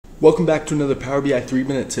Welcome back to another Power BI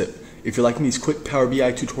 3-minute tip. If you're liking these quick Power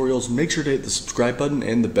BI tutorials, make sure to hit the subscribe button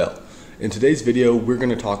and the bell. In today's video, we're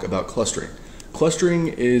going to talk about clustering. Clustering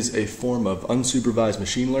is a form of unsupervised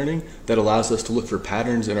machine learning that allows us to look for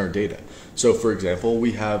patterns in our data. So for example,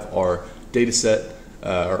 we have our dataset,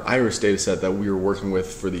 our iris dataset that we were working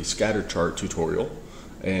with for the scatter chart tutorial.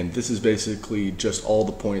 And this is basically just all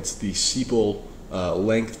the points, the sepal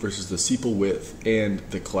length versus the sepal width and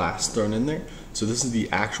the class thrown in there. So this is the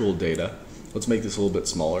actual data. Let's make this a little bit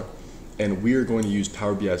smaller. And we are going to use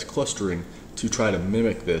Power BI's clustering to try to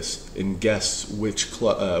mimic this and guess which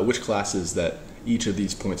classes that each of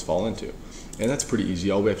these points fall into. And that's pretty easy.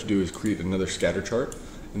 All we have to do is create another scatter chart.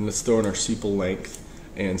 And let's throw in our sepal length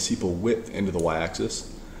and sepal width into the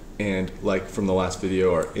y-axis. And like from the last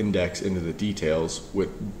video, our index into the details with,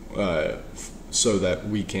 so that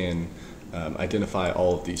we can identify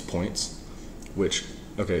all of these points,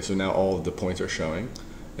 okay, so now all of the points are showing,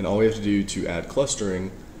 and all we have to do to add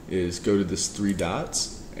clustering is go to this 3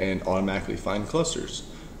 dots and automatically find clusters.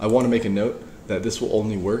 I want to make a note that this will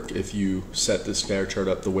only work if you set this scatter chart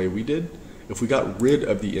up the way we did. If we got rid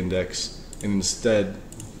of the index and instead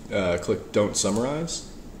click Don't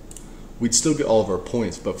Summarize, we'd still get all of our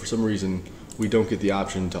points, but for some reason we don't get the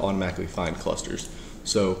option to automatically find clusters.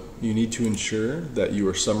 So you need to ensure that you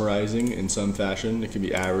are summarizing in some fashion. It can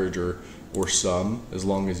be average or sum, as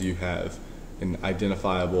long as you have an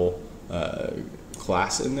identifiable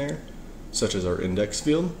class in there, such as our index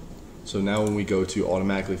field. So now when we go to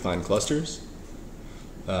automatically find clusters,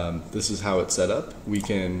 this is how it's set up. We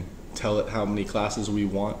can tell it how many classes we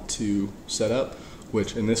want to set up,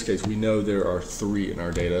 which in this case we know there are 3 in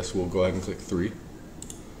our data, so we'll go ahead and click 3.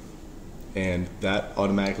 And that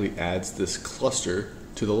automatically adds this cluster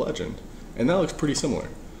to the legend. And that looks pretty similar.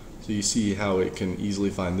 So you see how it can easily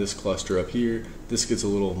find this cluster up here. This gets a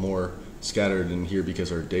little more scattered in here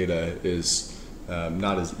because our data is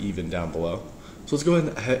not as even down below. So let's go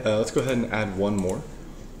ahead and add one more.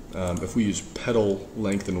 If we use petal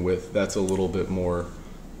length and width, that's a little bit more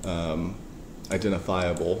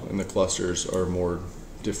identifiable, and the clusters are more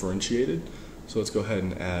differentiated. So let's go ahead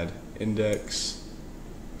and add index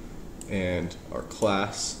and our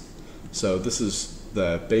class. So this is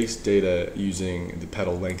the base data using the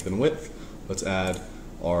petal length and width. Let's add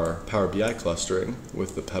our Power BI clustering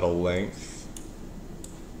with the petal length,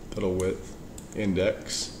 petal width,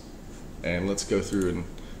 index, and let's go through and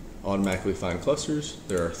automatically find clusters.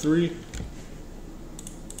 There are 3,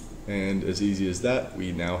 and as easy as that,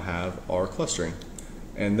 we now have our clustering.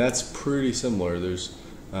 And that's pretty similar. There's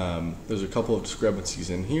a couple of discrepancies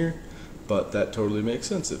in here, but that totally makes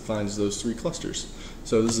sense. It finds those 3 clusters.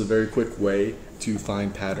 So this is a very quick way to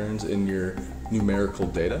find patterns in your numerical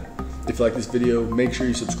data. If you like this video, make sure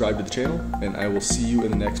you subscribe to the channel, and I will see you in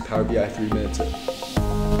the next Power BI 3-minute tip.